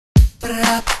Sing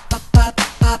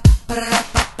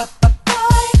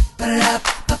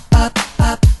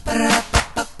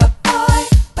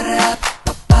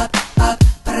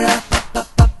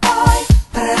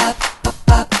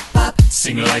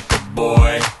like a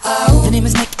boy. The name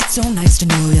is Nick, it's so nice to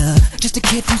know ya. Just a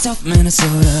kid from South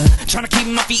Minnesota, trying to keep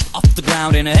my feet off the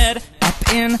ground and a head up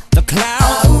in the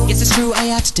clouds. Yes, it's true, I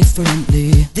act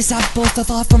differently. This apple fell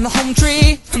far from the home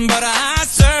tree, but I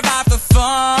survived the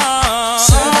fall.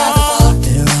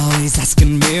 They're always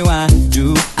asking me why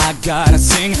do I gotta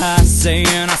sing high, saying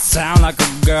I sound like a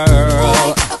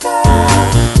girl.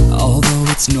 Although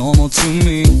it's normal to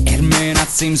me, it may not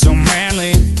seem so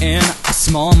manly in a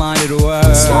small-minded world.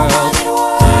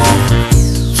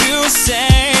 You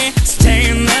say, stay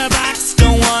in the box,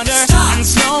 don't wander, and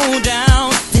slow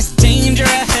down. There's danger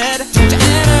ahead, don't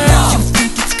enter. You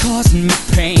think it's causing me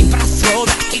pain, but I throw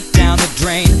the hate down the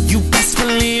drain. You best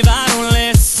believe I don't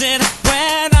listen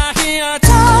when I hear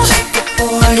talk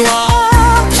and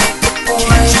walk.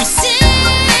 Can't you sing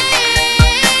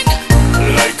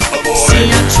Like a boy. See,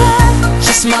 I try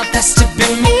just my best to be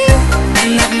me,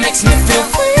 and that makes me feel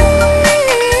free.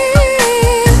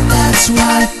 That's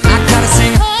why I gotta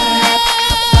sing.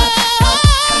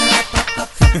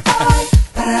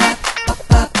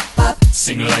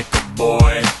 Sing like a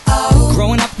boy.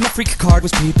 Growing up, my freak card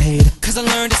was prepaid, cause I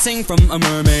learned to sing from a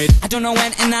mermaid. I don't know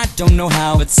when and I don't know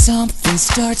how, but something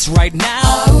starts right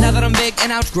now. Now that I'm big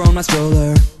and outgrown my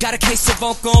stroller, got a case of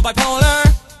vocal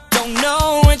bipolar. Don't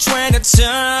know which way to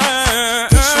turn.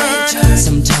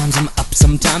 Sometimes I'm up,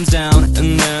 sometimes down,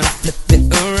 and then I flip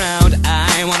it around.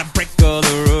 I wanna break all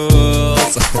the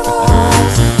rules.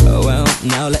 Well,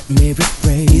 now let me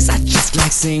rephrase. I just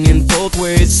like singing both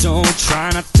ways, so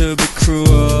try not to be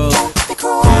cruel.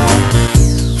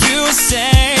 You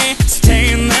say,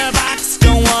 stay in the box,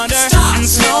 don't wander, and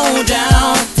slow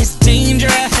down. There's danger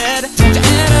ahead, don't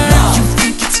enter. You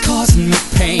think it's causing me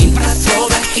pain, but I throw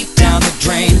the hate down the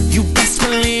drain. You best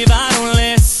believe I don't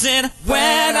listen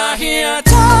when I hear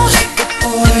talk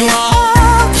and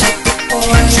walk.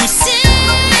 Can't you sing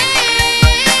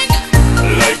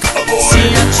Like a boy. See,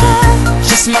 I try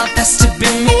just my best to be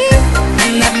me,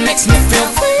 and that makes me feel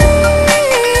free.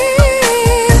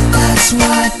 That's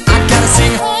why I gotta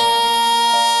sing.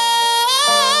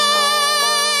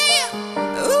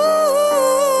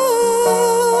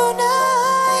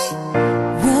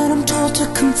 When I'm told to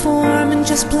conform and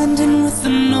just blend in with the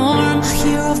norm, I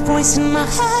hear a voice in my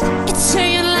head, it's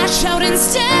saying lash out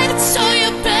instead. So you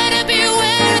better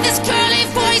beware, this girly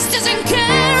voice doesn't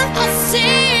care. I'll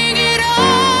sing it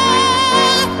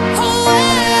all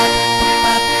away.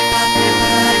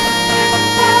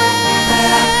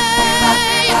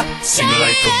 Sing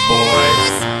like a boy.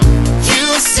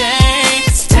 You say,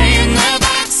 stay in the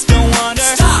box, don't wander,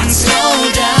 and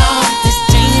slow down. There's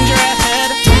danger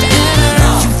ahead, don't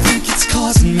enter. You think it's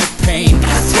causing me pain, but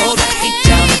I throw the hate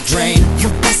down the drain. You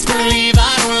best believe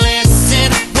I don't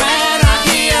listen when I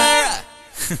hear